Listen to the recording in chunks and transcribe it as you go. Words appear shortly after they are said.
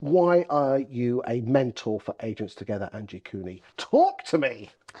Why are you a mentor for Agents Together, Angi Cooney? Talk to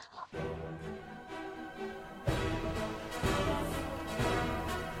me!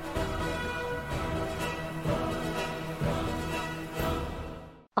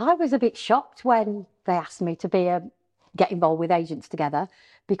 I was a bit shocked when they asked me to get involved with Agents Together,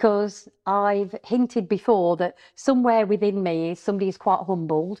 because I've hinted before that somewhere within me somebody is quite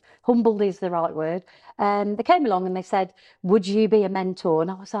humbled. Humbled is the right word. And they came along and they said, would you be a mentor?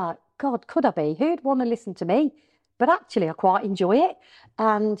 And I was like, God, could I be? Who'd want to listen to me? But actually, I quite enjoy it.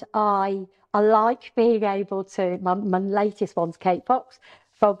 And I like being able to, my latest one's Kate Fox,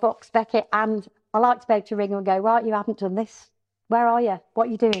 from Fox Beckett, and I like to be able to ring her and go, right, you haven't done this. Where are you? What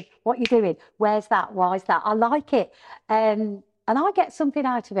are you doing? What are you doing? Where's that? Why is that? I like it. And I get something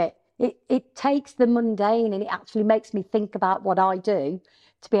out of it. It takes the mundane and it actually makes me think about what I do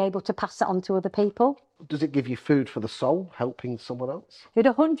to be able to pass it on to other people. Does it give you food for the soul, helping someone else? It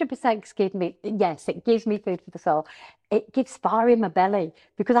 100% gives me, yes, it gives me food for the soul. It gives fire in my belly,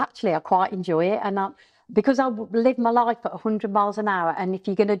 because actually I quite enjoy it. And because I live my life at 100 miles an hour, and if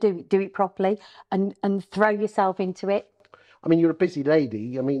you're going to do it properly and throw yourself into it. I mean, you're a busy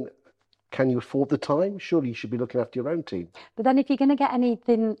lady. I mean, can you afford the time? Surely you should be looking after your own team. But then if you're going to get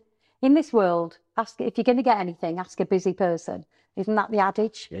anything in this world, if you're going to get anything, ask a busy person. Isn't that the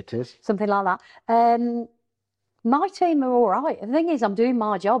adage? It is. Something like that. My team are all right. The thing is, I'm doing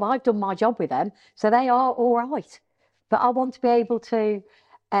my job. I've done my job with them, so they are all right. But I want to be able to,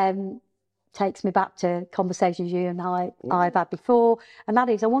 takes me back to conversations you and I've had before, and that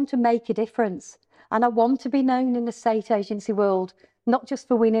is I want to make a difference. And I want to be known in the estate agency world, not just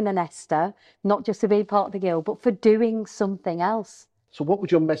for winning an ESTA, not just for being part of the guild, but for doing something else. So what would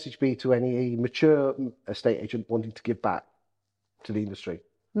your message be to any mature estate agent wanting to give back to the industry?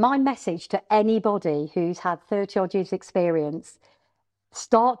 My message to anybody who's had 30 odd years experience,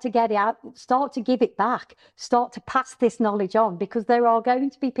 start to get it out, start to give it back, start to pass this knowledge on, because there are going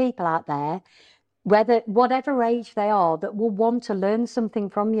to be people out there, whatever age they are, that will want to learn something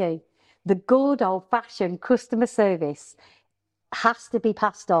from you. The good old-fashioned customer service has to be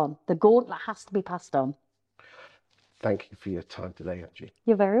passed on. The gauntlet has to be passed on. Thank you for your time today, Angi.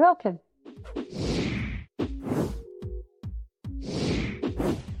 You're very welcome.